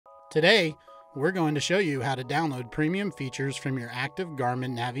Today, we're going to show you how to download premium features from your active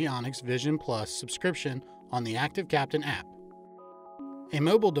Garmin Navionics Vision Plus subscription on the ActiveCaptain app. A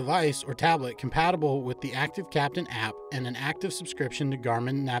mobile device or tablet compatible with the ActiveCaptain app and an active subscription to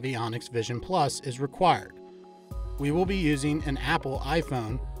Garmin Navionics Vision Plus is required. We will be using an Apple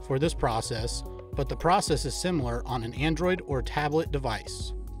iPhone for this process, but the process is similar on an Android or tablet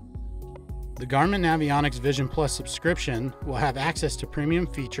device. The Garmin Navionics Vision Plus subscription will have access to premium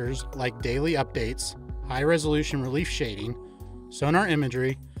features like daily updates, high-resolution relief shading, sonar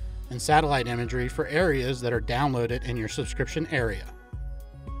imagery, and satellite imagery for areas that are downloaded in your subscription area.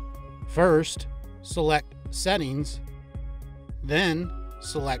 First, select Settings, then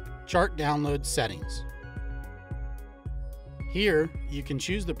select Chart Download Settings. Here, you can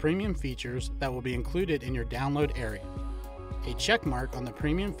choose the premium features that will be included in your download area. A check mark on the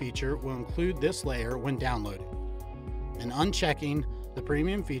premium feature will include this layer when downloaded, and unchecking the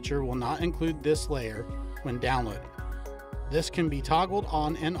premium feature will not include this layer when downloaded. This can be toggled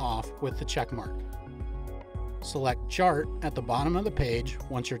on and off with the check mark. Select Chart at the bottom of the page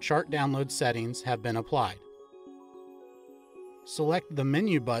once your chart download settings have been applied. Select the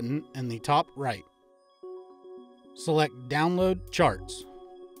menu button in the top right. Select Download Charts.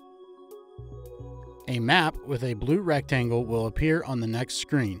 A map with a blue rectangle will appear on the next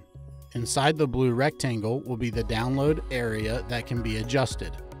screen. Inside the blue rectangle will be the download area that can be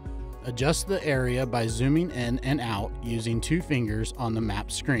adjusted. Adjust the area by zooming in and out using 2 fingers on the map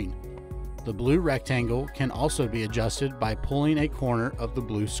screen. The blue rectangle can also be adjusted by pulling a corner of the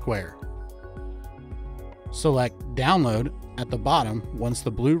blue square. Select Download at the bottom once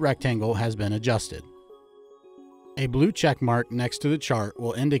the blue rectangle has been adjusted. A blue check mark next to the chart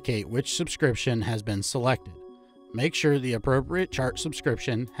will indicate which subscription has been selected. Make sure the appropriate chart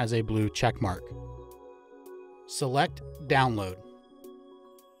subscription has a blue check mark. Select Download.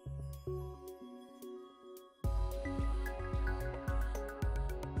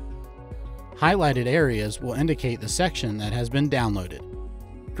 Highlighted areas will indicate the section that has been downloaded.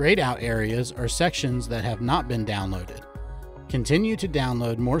 Grayed out areas are sections that have not been downloaded. Continue to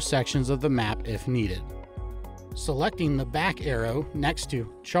download more sections of the map if needed. Selecting the back arrow next to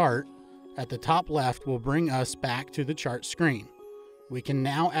Chart at the top left will bring us back to the chart screen. We can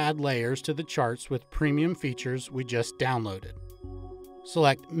now add layers to the charts with premium features we just downloaded.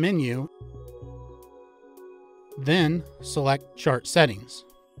 Select Menu, then select Chart Settings.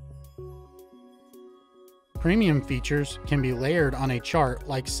 Premium features can be layered on a chart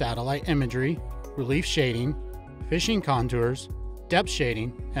like satellite imagery, relief shading, fishing contours, depth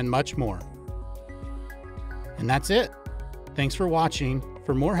shading, and much more. And that's it. Thanks for watching.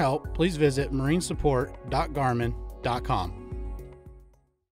 For more help, please visit marinesupport.garmin.com.